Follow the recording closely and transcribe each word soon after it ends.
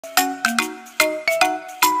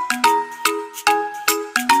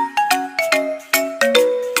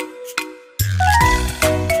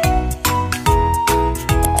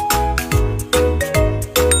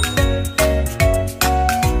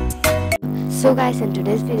So guys, in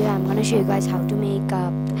today's video I'm gonna show you guys how to make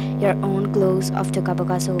up your own clothes of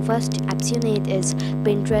tocaboca. So first apps you need is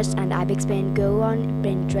Pinterest and ibex paint. Go on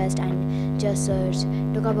Pinterest and just search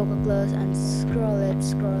tocaboca clothes and scroll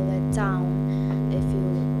it down. If you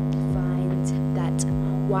find that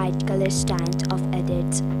white color stand of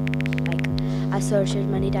edits, like I searched it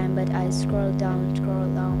many times but I scroll down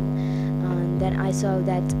and then I saw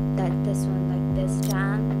that this one, like this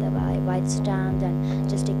stand, the white stand, and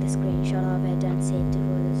just take the screenshot of it and save the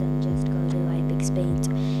photos and just go to ibex paint.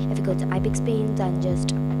 If you go to ibex paint and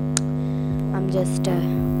I'm just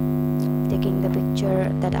taking the picture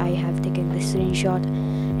that I have taken the screenshot.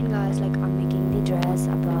 And guys, like I'm making the dress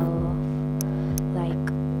about like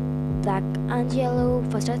black and yellow.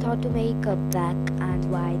 First I thought to make a black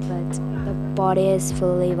and white, but the body is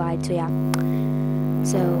fully white, so yeah.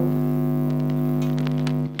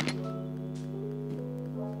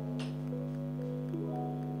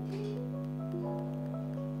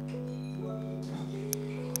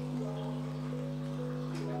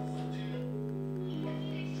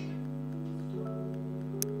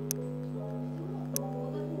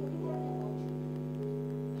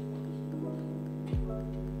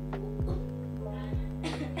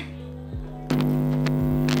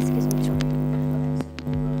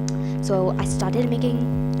 So I started making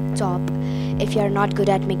top. If you're not good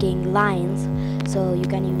at making lines, so you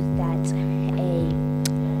can use that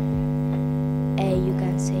you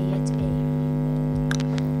can say it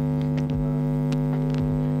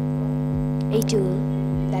a tool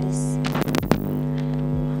that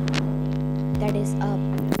is up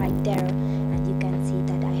right there, and you can see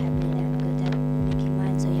that I have made I'm good at making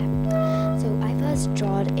lines. So yeah, so I first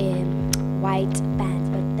drawed a white pants,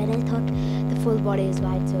 but then I thought the full body is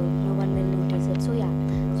white, so no one will notice it. So yeah,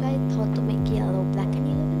 so I thought to make yellow, black and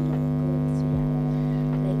yellow will look good. So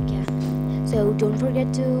yeah, like yeah. So don't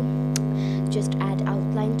forget to just add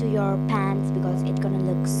outline to your pants because it's gonna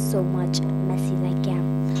look so much messy, like yeah.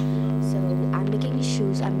 So I'm making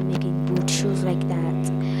shoes, I'm making boot shoes like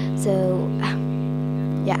that. So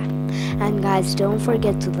yeah, and guys, don't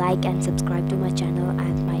forget to like and subscribe to my channel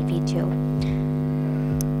and my video.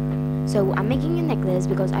 So I'm making a necklace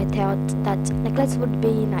because I thought that necklace would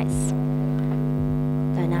be nice.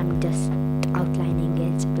 Then I'm just outlining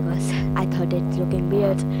it because I thought it's looking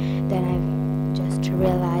weird. Then I just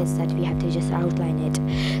realized that we have to just outline it.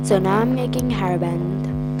 So now I'm making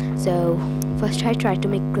hairband. So first I tried to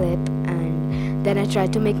make clip and then I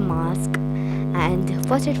tried to make mask. And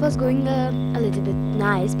first it was going a little bit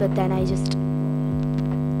nice, but then I just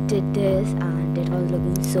did this and it was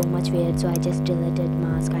looking so much weird, so I just deleted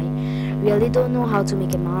mask. I really don't know how to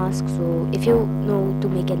make a mask, so if you know to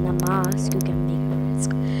make a mask, you can make a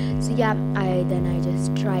mask. So yeah, I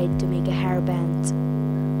just tried to make a hairband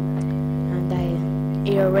and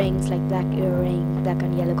earrings, like black earring, black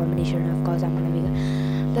and yellow combination. Of course I'm gonna make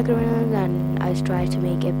a black earring, and I tried to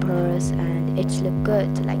make a purse and it's look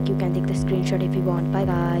good. Like you can take the screenshot if you want. Bye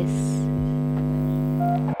guys.